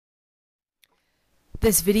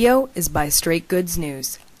This video is by Straight Goods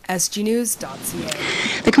News,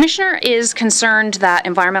 SGNews.ca. The Commissioner is concerned that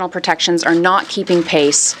environmental protections are not keeping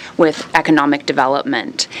pace with economic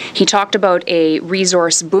development. He talked about a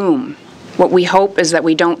resource boom. What we hope is that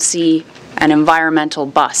we don't see an environmental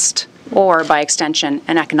bust, or by extension,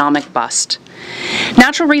 an economic bust.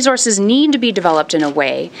 Natural resources need to be developed in a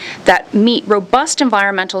way that meet robust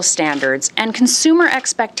environmental standards and consumer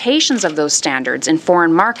expectations of those standards in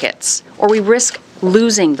foreign markets, or we risk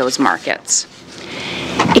losing those markets.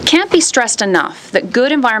 It can't be stressed enough that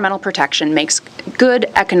good environmental protection makes good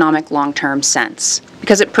economic long-term sense,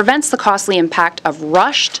 because it prevents the costly impact of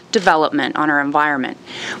rushed development on our environment,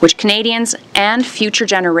 which Canadians and future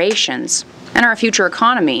generations and our future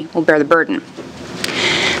economy will bear the burden.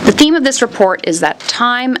 The theme of this report is that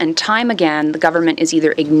time and time again the government is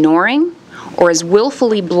either ignoring or is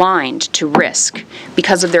willfully blind to risk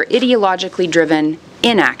because of their ideologically driven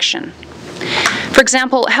inaction. For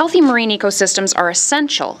example, healthy marine ecosystems are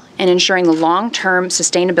essential in ensuring the long-term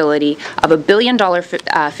sustainability of a billion-dollar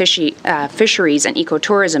fisheries and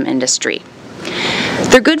ecotourism industry.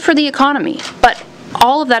 They're good for the economy, but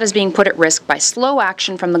all of that is being put at risk by slow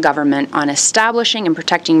action from the government on establishing and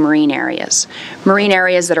protecting marine areas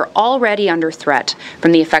that are already under threat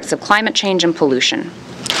from the effects of climate change and pollution.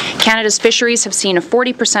 Canada's fisheries have seen a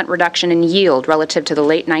 40% reduction in yield relative to the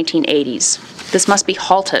late 1980s. This must be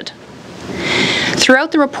halted.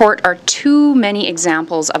 Throughout the report are too many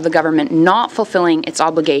examples of the government not fulfilling its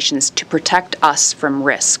obligations to protect us from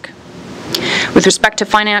risk. With respect to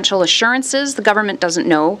financial assurances, the government doesn't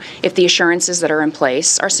know if the assurances that are in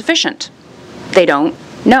place are sufficient. They don't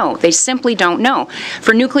know. They simply don't know.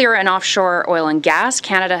 For nuclear and offshore oil and gas,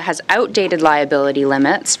 Canada has outdated liability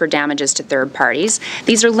limits for damages to third parties.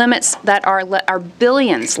 These are limits that are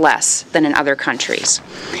billions less than in other countries,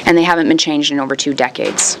 and they haven't been changed in over 2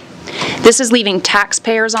 decades. This is leaving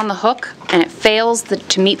taxpayers on the hook, and it fails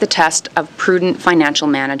to meet the test of prudent financial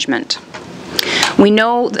management. We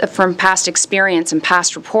know from past experience and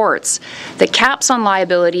past reports that caps on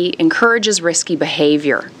liability encourages risky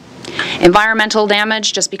behavior. Environmental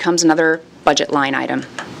damage just becomes another budget line item.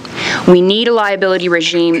 We need a liability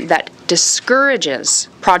regime that discourages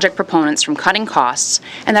project proponents from cutting costs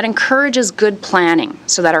and that encourages good planning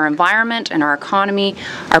so that our environment and our economy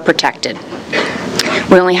are protected.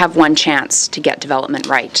 We only have one chance to get development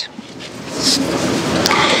right.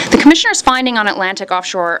 The Commissioner's finding on Atlantic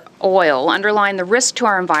offshore oil underline the risk to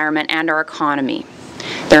our environment and our economy.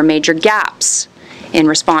 There are major gaps in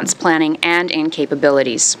response planning and in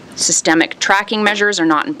capabilities. Systemic tracking measures are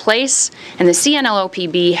not in place, and the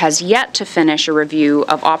CNLOPB has yet to finish a review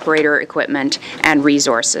of operator equipment and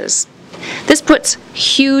resources. This puts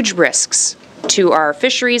huge risks to our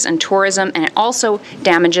fisheries and tourism, and it also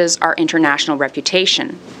damages our international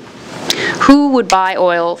reputation. Who would buy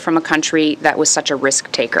oil from a country that was such a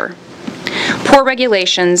risk taker? Poor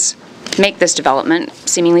regulations make this development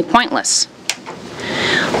seemingly pointless.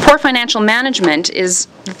 Poor financial management is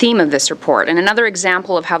the theme of this report, and another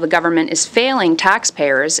example of how the government is failing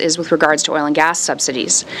taxpayers is with regards to oil and gas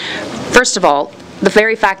subsidies. First of all, the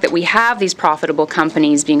very fact that we have these profitable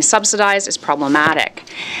companies being subsidized is problematic.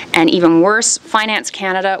 And even worse, Finance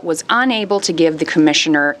Canada was unable to give the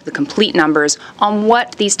Commissioner the complete numbers on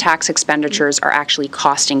what these tax expenditures are actually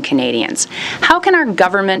costing Canadians. How can our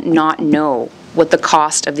government not know what the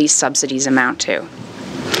cost of these subsidies amount to?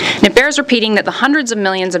 And it bears repeating that the hundreds of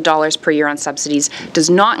millions of dollars per year on subsidies does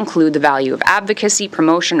not include the value of advocacy,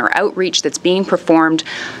 promotion, or outreach that's being performed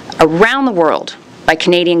around the world by the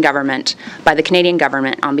Canadian government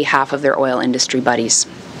on behalf of their oil industry buddies.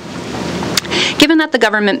 Given that the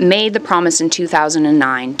government made the promise in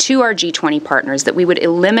 2009 to our G20 partners that we would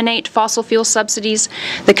eliminate fossil fuel subsidies,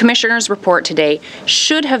 the Commissioner's report today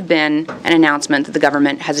should have been an announcement that the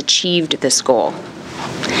government has achieved this goal.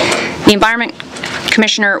 The Environment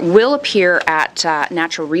Commissioner will appear at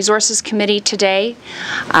Natural Resources Committee today.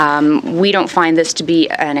 We don't find this to be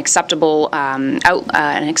an acceptable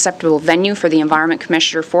venue for the Environment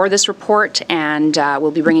Commissioner for this report, and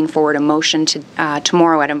we'll be bringing forward a motion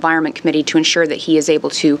tomorrow at Environment Committee to ensure that he is able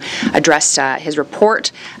to address his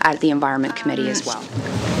report at the Environment Committee as well.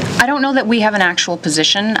 I don't know that we have an actual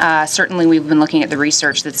position. Certainly we've been looking at the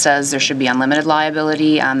research that says there should be unlimited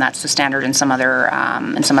liability. That's the standard in some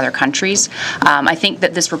other countries. I think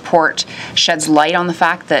that this report sheds light on the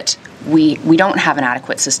fact that we don't have an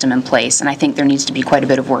adequate system in place, and I think there needs to be quite a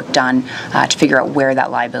bit of work done to figure out where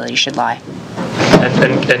that liability should lie.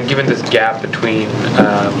 And given this gap between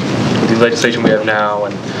the legislation we have now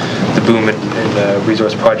and the boom in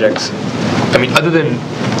resource projects, I mean, other than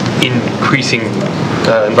increasing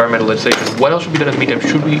environmental legislation, what else should be done in the meantime?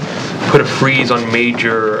 Should we put a freeze on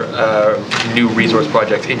major new resource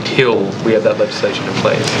projects until we have that legislation in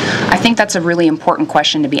place? I think that's a really important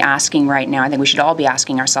question to be asking right now. I think we should all be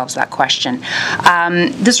asking ourselves that question.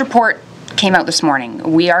 This report came out this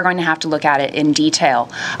morning. We are going to have to look at it in detail,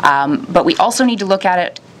 but we also need to look at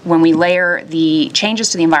it when we layer the changes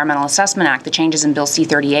to the Environmental Assessment Act, the changes in Bill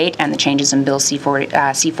C-38 and the changes in Bill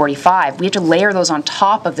C-45. We have to layer those on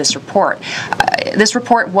top of this report. This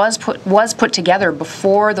report was put together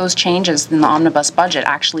before those changes in the omnibus budget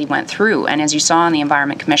actually went through. And as you saw in the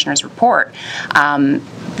Environment Commissioner's report, the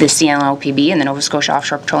CNOPB and the Nova Scotia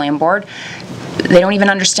Offshore Petroleum Board, they don't even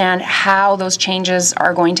understand how those changes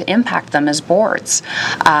are going to impact them as boards.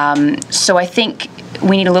 So I think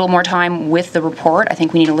we need a little more time with the report. I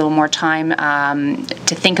think we need a little more time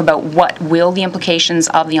to think about what will the implications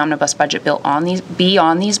of the omnibus budget bill be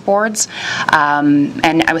on these boards,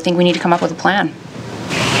 and I would think we need to come up with a plan.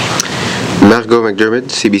 Margot McDermott,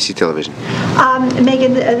 CBC Television.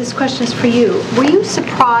 Megan, this question is for you. Were you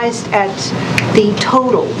surprised at the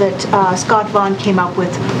total that Scott Vaughn came up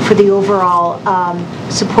with for the overall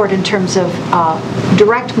support in terms of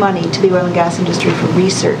direct money to the oil and gas industry for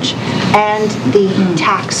research and the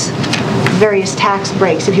various tax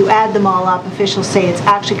breaks? If you add them all up, officials say it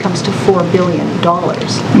actually comes to $4 billion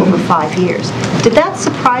over 5 years. Did that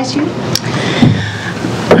surprise you?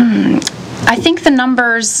 I think the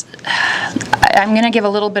numbers, I'm going to give a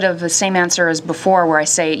little bit of the same answer as before, where I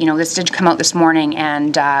say, this did come out this morning,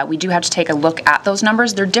 and we do have to take a look at those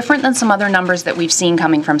numbers. They're different than some other numbers that we've seen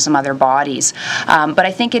coming from some other bodies. But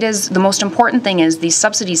I think the most important thing is these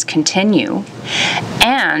subsidies continue,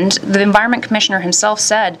 and the Environment Commissioner himself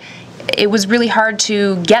said it was really hard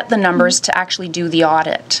to get the numbers to actually do the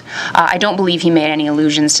audit. I don't believe he made any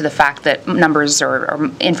allusions to the fact that numbers or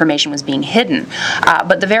information was being hidden.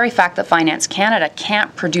 But the very fact that Finance Canada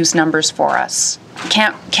can't produce numbers for us,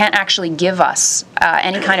 can't actually give us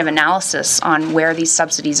any kind of analysis on where these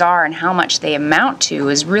subsidies are and how much they amount to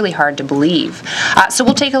is really hard to believe. So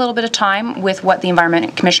we'll take a little bit of time with what the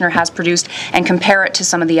Environment Commissioner has produced and compare it to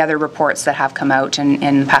some of the other reports that have come out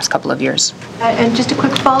in the past couple of years. And just a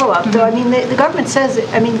quick follow-up, though. I mean, the government says,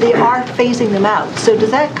 they are phasing them out. So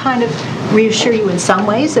does that kind of reassure you in some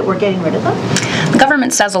ways that we're getting rid of them? The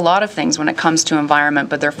government says a lot of things when it comes to environment,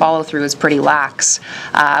 but their follow-through is pretty lax.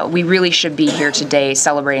 We really should be here today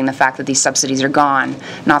celebrating the fact that these subsidies are gone,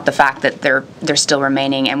 not the fact that they're still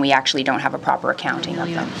remaining and we actually don't have a proper accounting of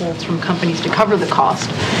them. Holds from companies to cover the cost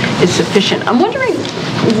is sufficient. I'm wondering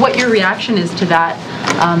what your reaction is to that,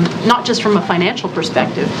 not just from a financial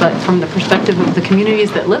perspective, but from the perspective of the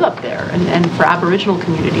communities that live up there and for Aboriginal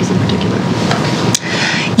communities in particular.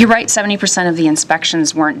 You're right, 70% of the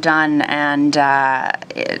inspections weren't done, and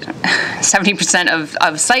 70%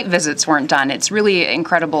 of site visits weren't done. It's really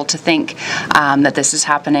incredible to think that this is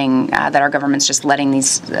happening, that our government's just letting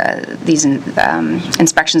these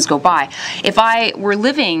inspections go by. If I were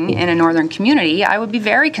living in a northern community, I would be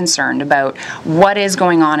very concerned about what is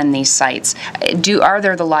going on in these sites. Are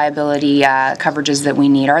there the liability coverages that we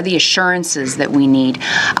need? Are the assurances that we need?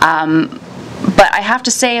 But I have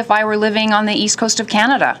to say, if I were living on the east coast of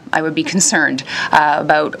Canada, I would be concerned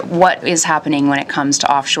about what is happening when it comes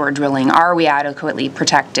to offshore drilling. Are we adequately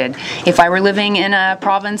protected? If I were living in a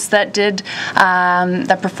province that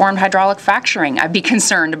performed hydraulic fracturing, I'd be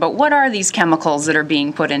concerned about what are these chemicals that are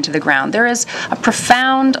being put into the ground. There is a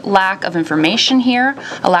profound lack of information here,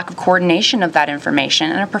 a lack of coordination of that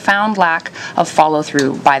information, and a profound lack of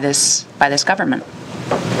follow-through by this government.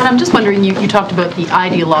 And I'm just wondering, you talked about the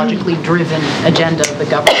ideologically driven agenda of the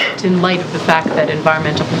government in light of the fact that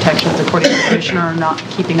environmental protections, according to the Commissioner, are not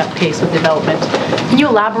keeping up pace with development. Can you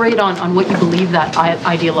elaborate on what you believe that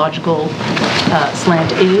ideological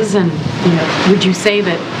slant is? And would you say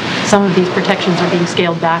that some of these protections are being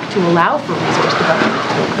scaled back to allow for resource development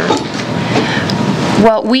to occur?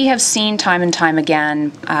 Well, we have seen time and time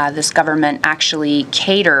again this government actually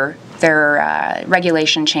cater their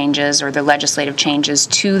regulation changes or their legislative changes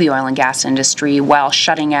to the oil and gas industry while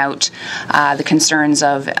shutting out the concerns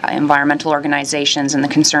of environmental organizations and the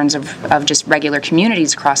concerns of just regular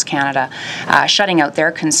communities across Canada, shutting out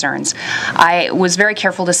their concerns. I was very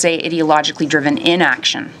careful to say ideologically driven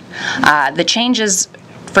inaction. The changes,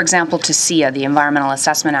 for example, to SIA, the Environmental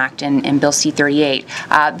Assessment Act in Bill C-38,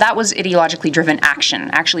 that was ideologically driven action,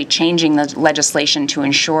 actually changing the legislation to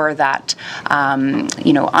ensure that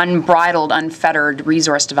unbridled, unfettered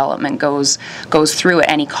resource development goes through at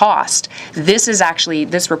any cost.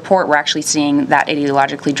 This report, we're actually seeing that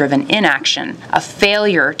ideologically driven inaction, a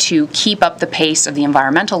failure to keep up the pace of the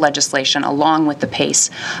environmental legislation along with the pace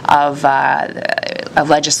of of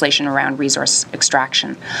legislation around resource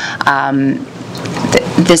extraction.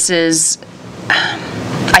 This is,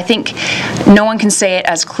 I think no one can say it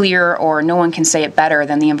as clear or no one can say it better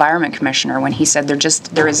than the Environment Commissioner when he said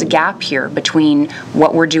there is a gap here between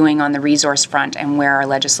what we're doing on the resource front and where our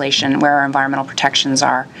legislation, where our environmental protections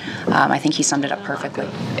are. I think he summed it up perfectly.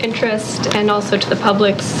 Interest and also to the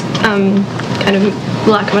public's kind of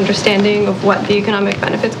lack of understanding of what the economic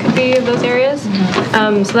benefits could be of those areas.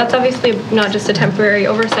 So that's obviously not just a temporary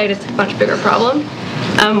oversight, it's a much bigger problem.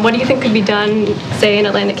 What do you think could be done, say, in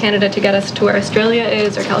Atlantic Canada to get us to where Australia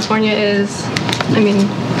is or California is? I mean...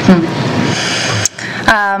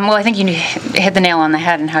 well, I think you hit the nail on the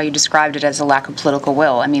head in how you described it as a lack of political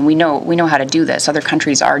will. I mean, we know how to do this. Other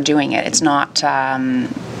countries are doing it. It's not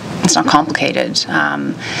complicated.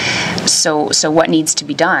 So what needs to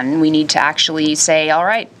be done? We need to actually say, all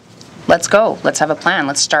right, let's go. Let's have a plan.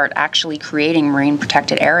 Let's start actually creating marine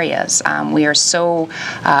protected areas. We are so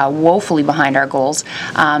woefully behind our goals.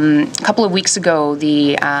 A couple of weeks ago,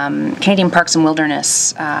 the Canadian Parks and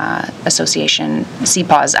Wilderness Association,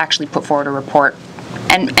 CPAWS, actually put forward a report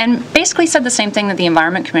and basically said the same thing that the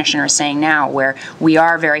Environment Commissioner is saying now, where we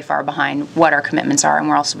are very far behind what our commitments are, and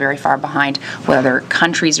we're also very far behind what other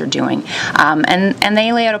countries are doing. And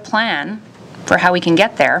they lay out a plan for how we can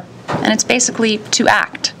get there, and it's basically to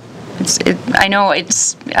act. I know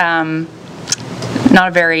it's not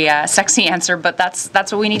a very sexy answer, but that's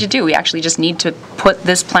what we need to do. We actually just need to put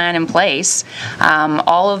this plan in place.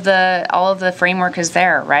 All of the framework is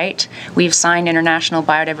there, right? We've signed international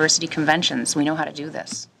biodiversity conventions. We know how to do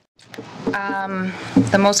this.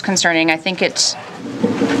 The most concerning, I think it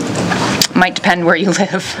might depend where you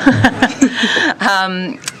live.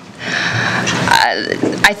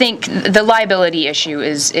 I think the liability issue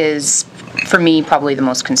is for me, probably the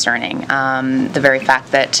most concerning. The very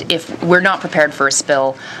fact that if we're not prepared for a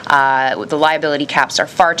spill, the liability caps are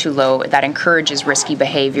far too low. That encourages risky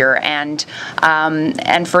behavior, and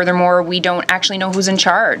furthermore, we don't actually know who's in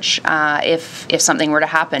charge if something were to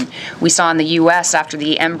happen. We saw in the U.S. after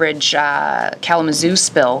the Enbridge Kalamazoo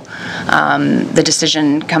spill, the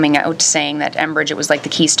decision coming out saying that Enbridge, it was like the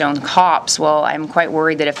Keystone Cops. Well, I'm quite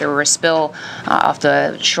worried that if there were a spill off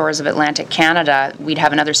the shores of Atlantic Canada, we'd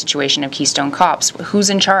have another situation of Keystone Cops. Who's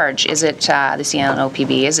in charge? Is it the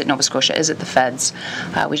CNOPB? Is it Nova Scotia? Is it the feds?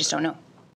 We just don't know.